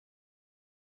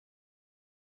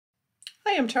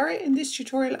Hi, I'm Tara. In this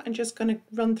tutorial, I'm just going to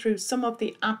run through some of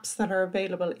the apps that are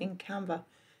available in Canva.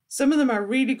 Some of them are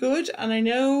really good, and I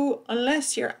know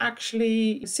unless you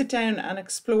actually sit down and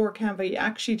explore Canva, you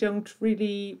actually don't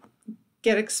really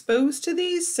get exposed to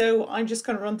these. So I'm just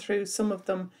going to run through some of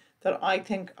them that I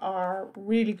think are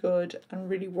really good and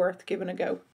really worth giving a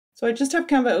go. So I just have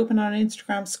Canva open on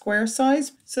Instagram square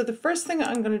size. So the first thing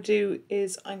I'm going to do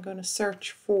is I'm going to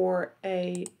search for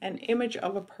an image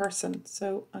of a person.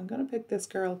 So I'm going to pick this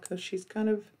girl because she's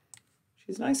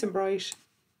nice and bright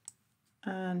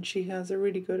and she has a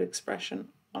really good expression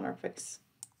on her face.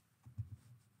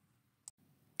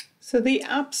 So the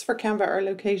apps for Canva are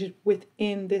located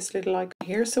within this little icon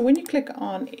here. So when you click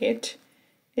on it,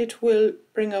 it will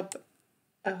bring up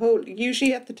a whole,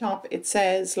 usually at the top it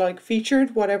says like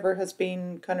featured, whatever has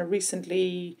been kind of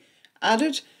recently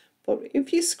added. But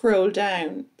if you scroll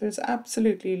down, there's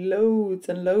absolutely loads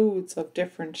and loads of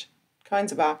different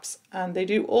kinds of apps, and they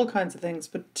do all kinds of things.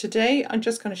 But today I'm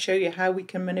just going to show you how we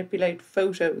can manipulate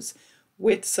photos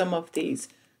with some of these.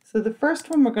 So the first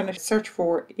one we're going to search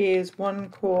for is one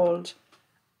called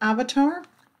Avatar.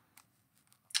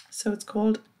 So it's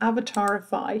called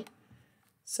Futurify.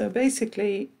 So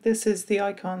basically, this is the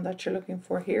icon that you're looking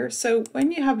for here. So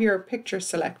when you have your picture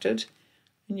selected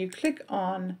and you click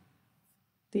on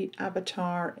the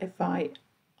Futurify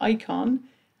icon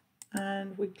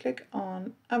and we click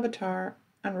on Avatar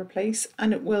and replace,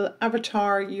 and it will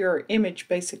avatar your image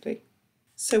basically.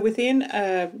 So within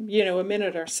a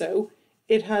minute or so,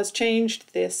 it has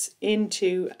changed this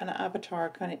into an avatar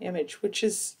kind of image, which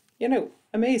is,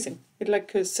 amazing.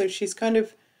 So she's kind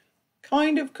of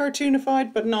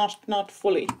cartoonified, but not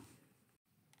fully.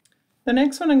 The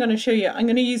next one I'm going to show you, I'm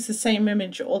going to use the same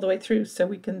image all the way through so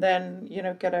we can then,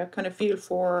 get a kind of feel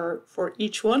for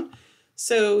each one.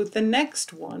 So the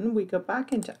next one, we go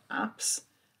back into apps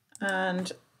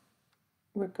and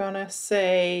we're going to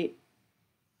say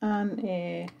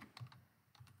Animify.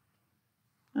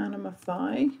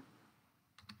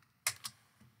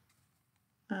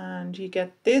 And you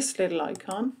get this little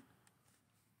icon.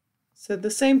 So the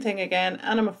same thing again,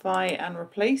 Animify and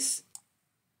replace.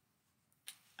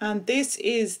 And this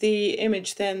is the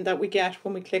image then that we get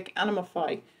when we click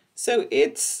Animify. So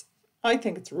I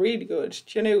think it's really good.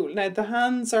 Now the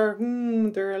hands are,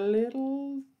 they're a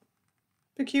little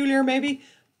peculiar maybe,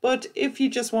 but if you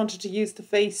just wanted to use the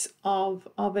face of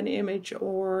an image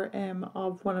or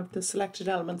of one of the selected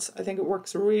elements, I think it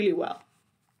works really well.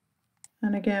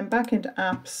 And again, back into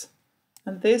apps,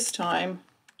 and this time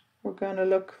we're going to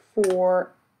look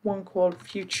for one called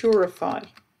Futurify,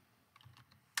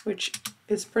 which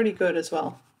is pretty good as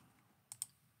well.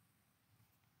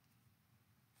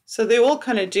 So they all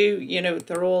kind of do,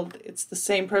 it's the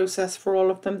same process for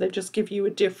all of them. They just give you a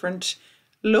different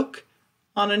look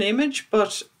on an image,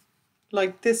 but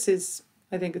like this is,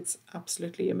 I think it's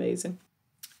absolutely amazing.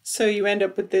 So you end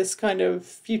up with this kind of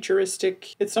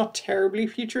futuristic, it's not terribly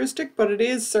futuristic, but it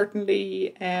is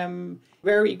certainly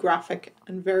very graphic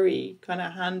and very kind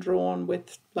of hand-drawn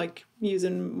with like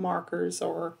using markers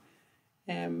or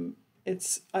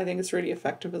I think it's really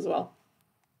effective as well.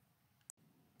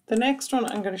 The next one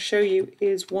I'm going to show you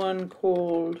is one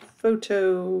called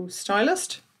Photo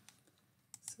Stylist.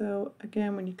 So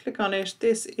again, when you click on it,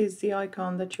 this is the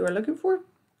icon that you are looking for.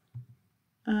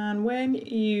 And when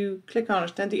you click on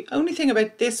it, then the only thing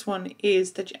about this one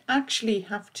is that you actually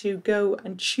have to go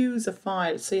and choose a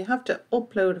file. So you have to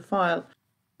upload a file.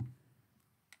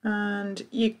 And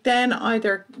you then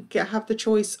either have the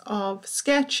choice of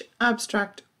sketch,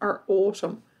 abstract, or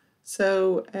autumn.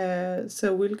 So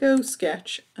we'll go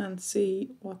sketch and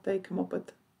see what they come up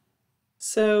with.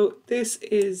 So this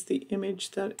is the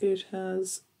image that it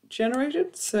has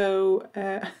generated. So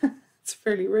it's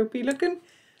fairly ropey looking.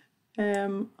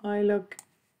 I look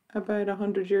about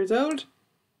 100 years old.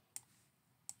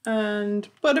 But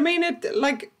I mean,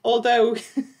 although,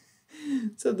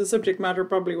 so the subject matter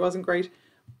probably wasn't great,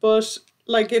 but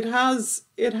like it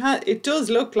does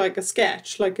look like a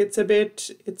sketch. Like it's a bit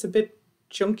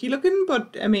chunky looking,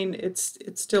 but I mean, it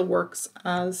still works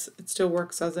as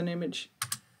an image.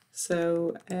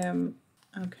 So,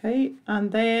 okay.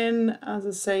 And then, as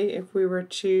I say, if we were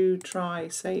to try,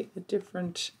 say, a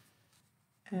different,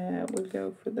 we'll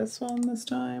go for this one this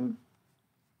time.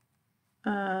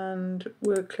 And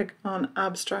we'll click on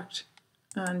abstract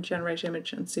and generate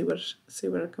image and see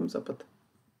what it comes up with.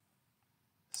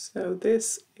 So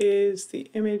this is the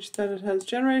image that it has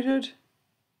generated.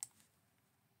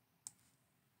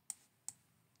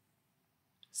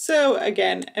 So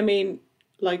again, I mean,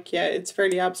 like, yeah, it's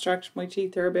fairly abstract. My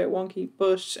teeth are a bit wonky,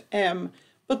 but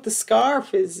But the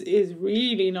scarf is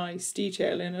really nice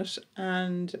detail in it,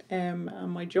 and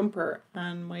my jumper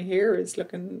and my hair is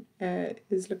looking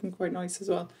quite nice as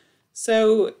well.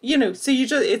 So so you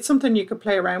just, it's something you could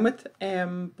play around with.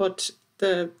 But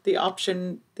the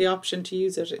option to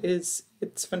use it is,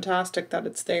 it's fantastic that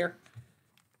it's there.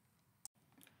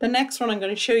 The next one I'm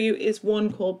going to show you is one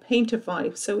called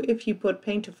Paintify. So if you put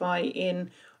Paintify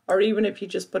in, or even if you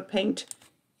just put paint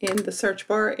in the search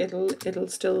bar, it'll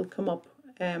still come up.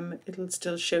 It'll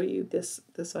still show you this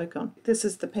icon. This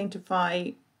is the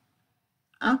Paintify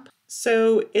app.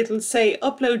 So it'll say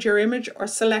upload your image or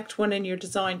select one in your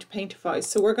design to Paintify.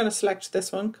 So we're going to select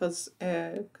this one because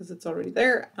it's already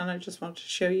there, and I just want to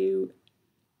show you,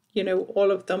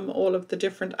 all of them, all of the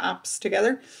different apps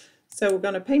together. So we're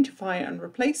going to Paintify and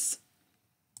replace.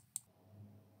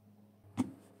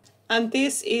 And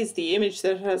this is the image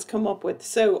that it has come up with.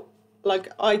 So like,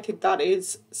 I think that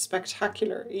is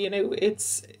spectacular.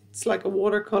 It's like a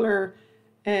watercolor.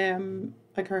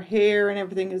 Like her hair and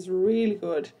everything is really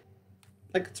good.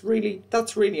 Like,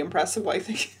 that's really impressive, I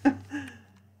think.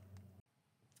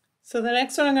 So the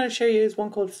next one I'm going to show you is one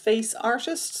called Face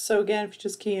Artist. So again, if you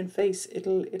just key in face,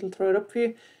 it'll throw it up for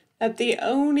you. Now the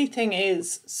only thing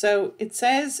is, so it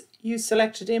says use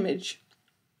selected image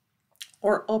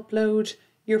or upload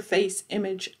your face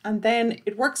image, and then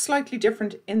it works slightly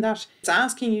different in that it's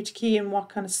asking you to key in what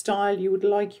kind of style you would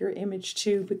like your image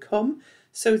to become.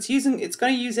 So it's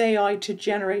going to use AI to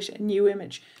generate a new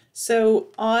image. So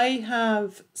I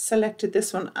have selected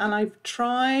this one, and I've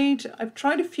tried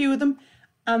a few of them,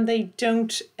 and they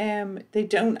don't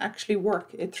actually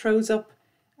work. It throws up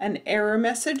an error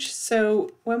message. So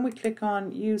when we click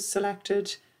on use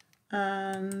selected,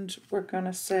 and we're going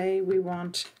to say we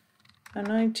want a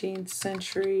 19th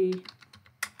century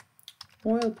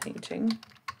oil painting,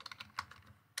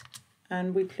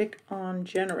 and we click on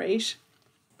generate.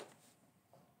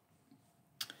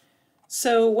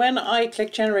 So when I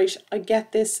click generate, I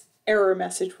get this error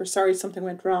message, we're sorry, something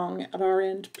went wrong at our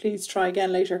end, please try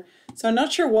again later. So I'm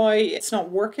not sure why it's not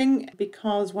working,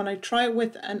 because when I try it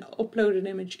with an uploaded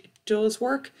image, it does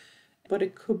work. But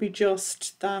it could be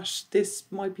just that this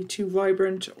might be too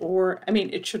vibrant, or, I mean,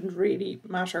 it shouldn't really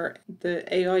matter. The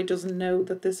AI doesn't know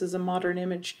that this is a modern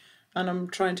image and I'm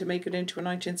trying to make it into a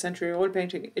 19th century oil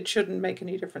painting. It shouldn't make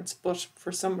any difference, but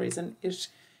for some reason it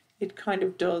kind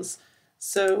of does.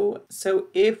 So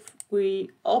if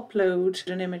we upload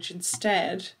an image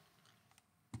instead,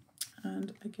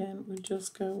 and again, we'll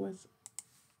just go with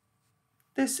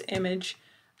this image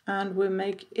and we'll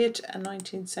make it a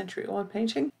 19th century oil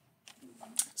painting.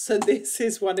 So this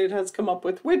is what it has come up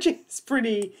with, which is it's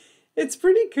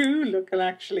pretty cool looking,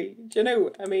 actually.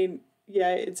 I mean,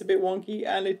 yeah, it's a bit wonky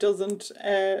and it doesn't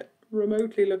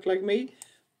remotely look like me,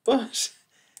 but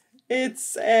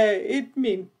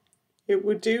it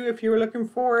would do if you were looking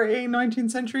for a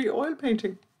 19th century oil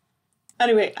painting.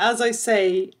 Anyway, as I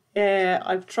say,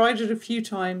 I've tried it a few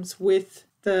times with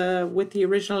the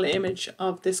original image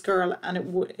of this girl, and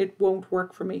it won't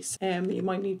work for me. You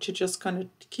might need to just kind of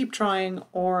keep trying,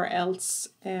 or else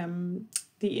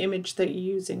the image that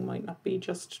you're using might not be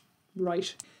just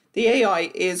right. The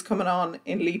AI is coming on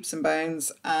in leaps and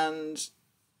bounds, and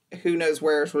who knows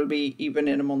where it will be even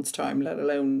in a month's time, let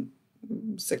alone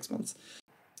 6 months.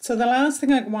 So the last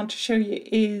thing I want to show you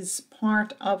is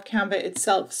part of Canva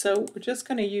itself. So we're just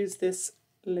going to use this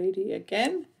lady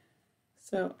again.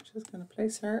 So I'm just going to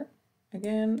place her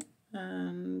again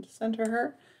and center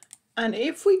her. And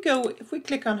if we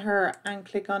click on her and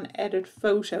click on edit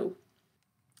photo,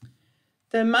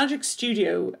 the Magic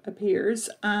Studio appears,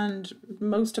 and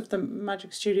most of the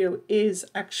Magic Studio is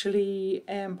actually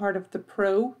part of the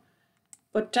Pro,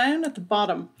 but down at the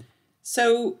bottom.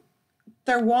 So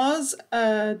there was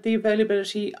the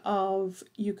availability of,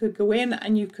 you could go in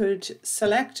and you could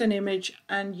select an image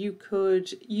and you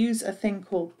could use a thing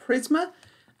called Prisma,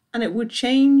 and it would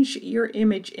change your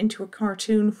image into a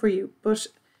cartoon for you. But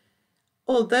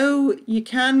although you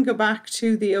can go back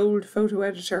to the old photo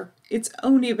editor, it's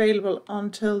only available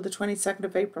until the 22nd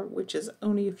of April, which is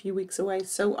only a few weeks away.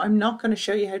 So I'm not going to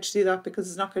show you how to do that because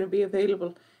it's not going to be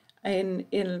available in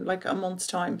like a month's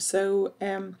time. So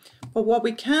but what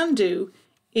we can do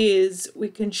is we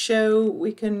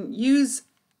can use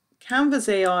Canva's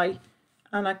AI,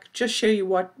 and I could just show you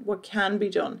what can be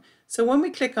done. So when we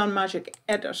click on Magic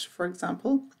Edit, for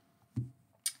example,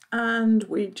 and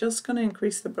we're just going to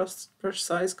increase the brush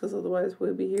size because otherwise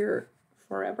we'll be here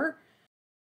forever.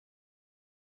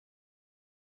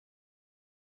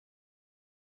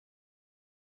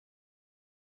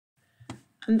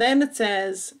 And then it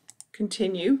says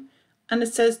continue, and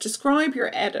it says describe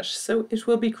your edit. So it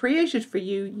will be created for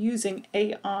you using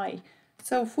AI.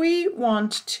 So if we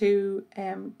want to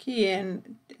key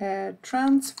in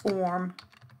transform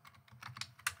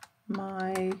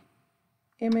my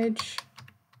image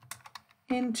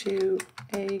into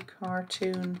a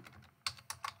cartoon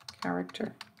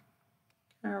character.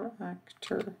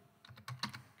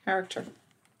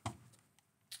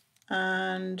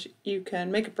 And you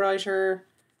can make it brighter.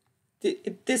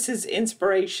 This is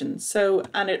inspiration. So,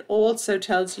 and it also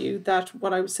tells you that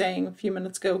what I was saying a few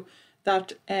minutes ago,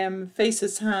 that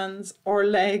faces, hands or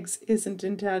legs isn't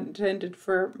intended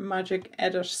for magic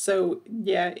edit. So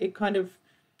yeah, it kind of,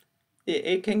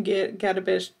 it can get a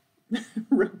bit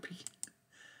ropey.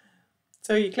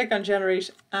 So you click on generate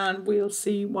and we'll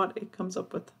see what it comes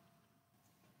up with.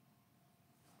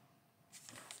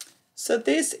 So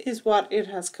this is what it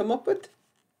has come up with.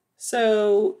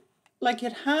 So like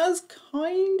it has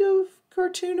kind of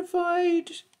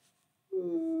cartoonified,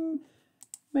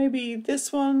 maybe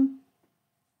this one.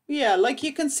 Yeah, like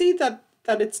you can see that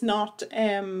it's not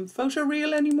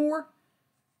photoreal anymore.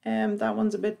 That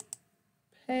one's a bit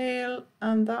pale,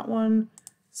 and that one,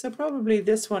 so probably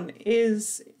this one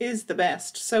is the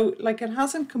best. So like it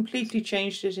hasn't completely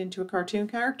changed it into a cartoon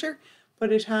character,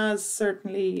 but it has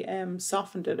certainly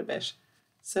softened it a bit.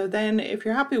 So then if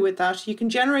you're happy with that, you can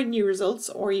generate new results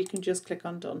or you can just click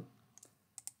on done.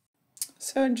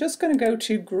 So I'm just going to go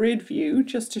to grid view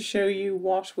just to show you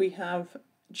what we have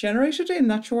generated in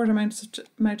that short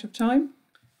amount of time.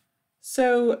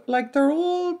 So like they're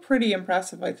all pretty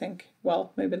impressive, I think.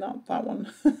 Well, maybe not that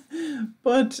one,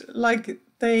 but like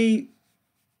they,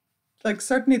 like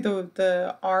certainly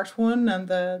the art one and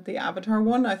the avatar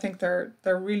one, I think they're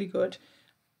really good.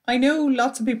 I know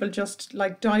lots of people just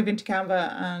like dive into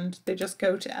Canva and they just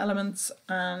go to elements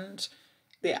and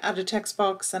they add a text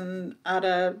box and add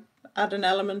an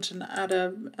element and add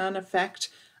an effect,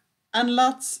 and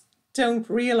lots don't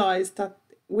realize that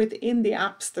within the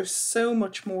apps there's so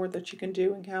much more that you can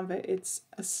do in Canva. It's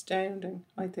astounding,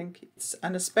 I think.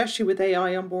 And especially with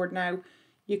AI on board now,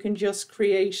 you can just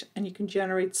create and you can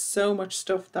generate so much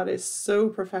stuff that is so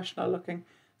professional looking.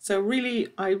 So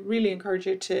really, I really encourage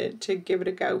you to give it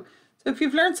a go. So if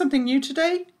you've learned something new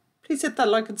today, please hit that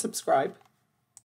like and subscribe.